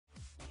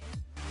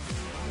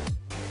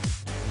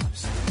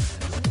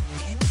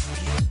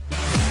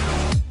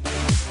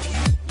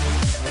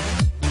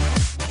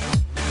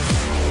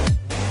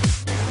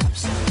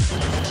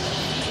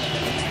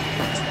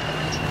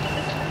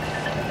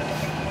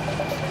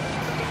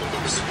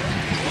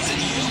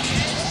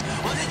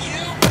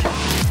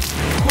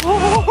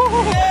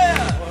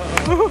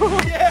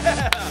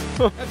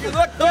If you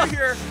look through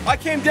here, I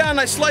came down and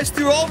I sliced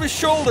through all of his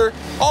shoulder,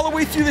 all the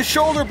way through the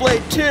shoulder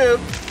blade too,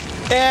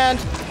 and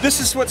this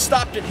is what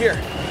stopped it here.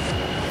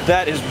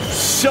 That is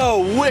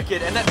so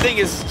wicked, and that thing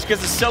is,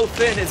 because it's so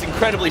thin, it's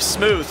incredibly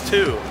smooth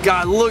too.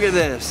 God, look at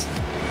this.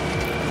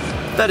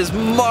 That is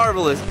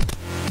marvelous.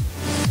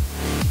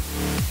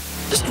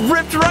 Just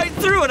ripped right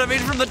through it. I mean,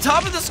 from the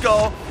top of the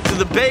skull to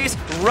the base,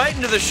 right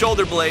into the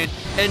shoulder blade,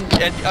 and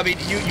I mean,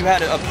 you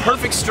had a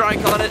perfect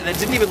strike on it, and it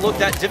didn't even look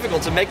that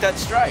difficult to make that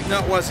strike.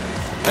 No, it wasn't.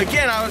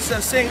 Again, I was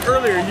saying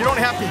earlier, you don't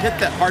have to hit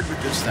that hard with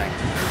this thing.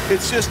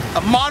 It's just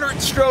a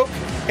moderate stroke,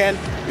 and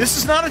this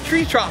is not a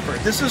tree chopper.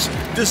 This is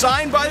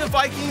designed by the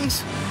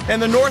Vikings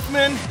and the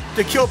Northmen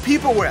to kill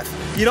people with.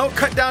 You don't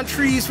cut down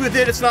trees with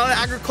it. It's not an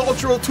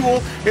agricultural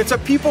tool. It's a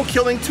people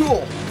killing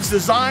tool. It's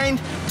designed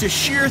to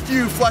shear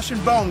through flesh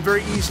and bone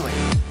very easily.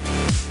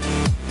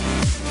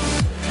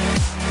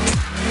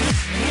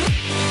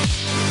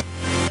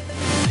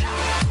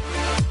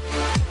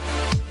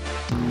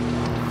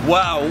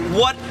 Wow,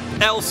 what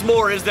else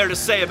more is there to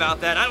say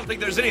about that? I don't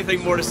think there's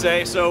anything more to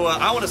say, so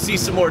I want to see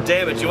some more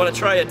damage. You want to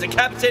try a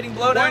decapitating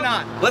blow now? Why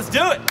not? Let's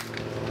do it!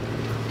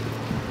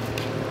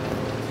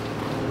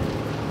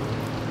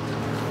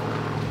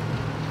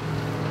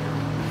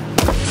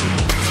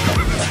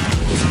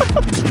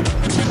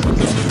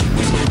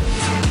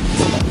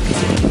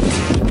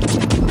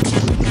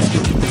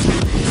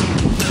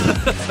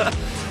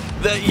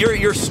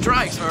 Your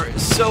strikes are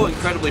so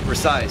incredibly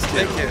precise,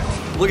 too. Thank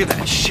you. Look at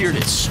that, sheared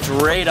it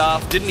straight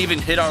off. Didn't even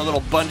hit our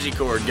little bungee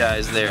cord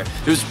guys there.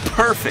 It was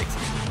perfect.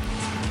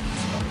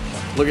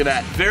 Look at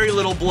that, very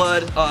little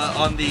blood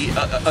on the,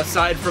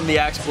 aside from the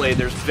axe blade,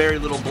 there's very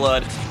little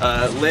blood.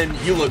 Lynn,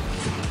 you look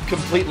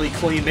completely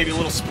clean, maybe a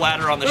little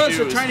splatter on the shoes.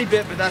 It's a tiny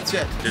bit, but that's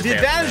it. The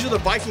advantage of the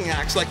Viking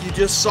axe, like you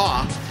just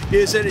saw,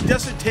 is that it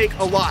doesn't take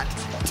a lot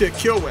to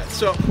kill with.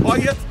 So all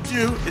you have to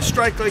do is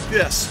strike like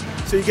this.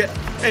 So you get,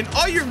 and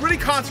all you're really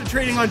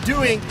concentrating on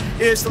doing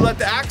is to let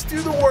the axe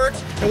do the work,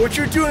 and what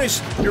you're doing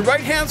is your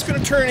right hand's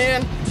gonna turn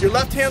in, your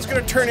left hand's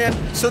gonna turn in,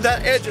 so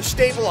that edge is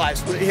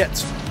stabilized when it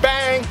hits.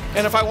 Bang,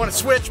 and if I wanna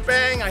switch,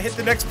 bang, I hit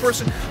the next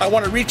person. I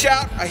wanna reach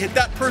out, I hit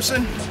that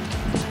person,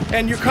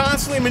 and you're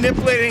constantly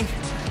manipulating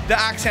the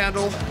axe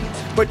handle,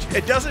 but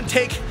it doesn't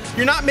take,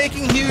 you're not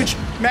making huge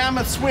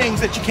mammoth swings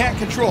that you can't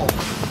control.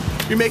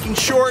 You're making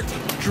short,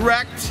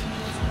 direct,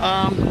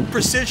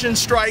 precision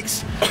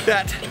strikes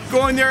that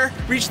go in there,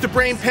 reach the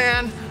brain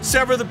pan,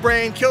 sever the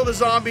brain, kill the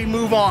zombie,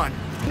 move on.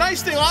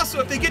 Nice thing also,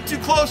 if they get too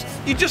close,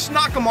 you just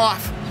knock them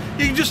off.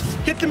 You can just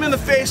hit them in the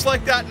face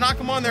like that, knock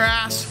them on their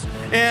ass,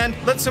 and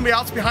let somebody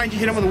else behind you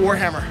hit them with a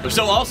warhammer.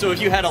 So also, if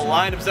you had a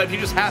line of, if you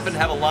just happen to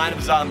have a line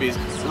of zombies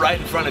right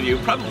in front of you,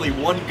 probably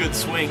one good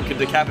swing could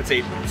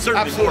decapitate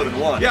certainly more than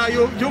one. Yeah,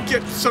 you'll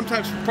get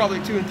sometimes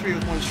probably 2 and 3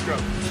 with one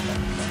stroke.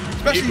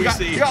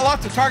 Especially you got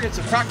lots of targets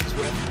to practice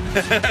with.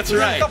 That's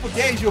right. In a couple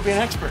days, you'll be an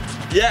expert.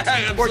 Yeah,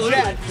 absolutely. Or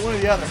dead, one or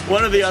the other.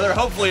 One or the other,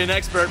 hopefully an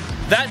expert.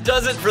 That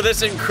does it for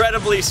this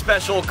incredibly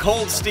special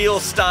Cold Steel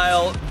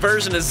style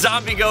version of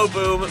Zombie Go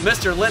Boom.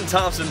 Mr. Lynn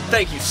Thompson,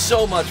 thank you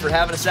so much for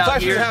having us out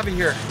here. Pleasure to have you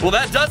here. Well,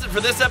 that does it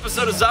for this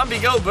episode of Zombie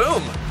Go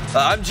Boom.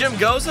 I'm Jim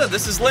Goza,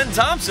 this is Lynn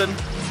Thompson.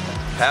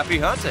 Happy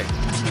hunting.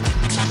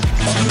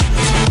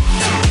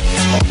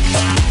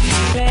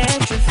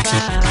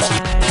 Petrified.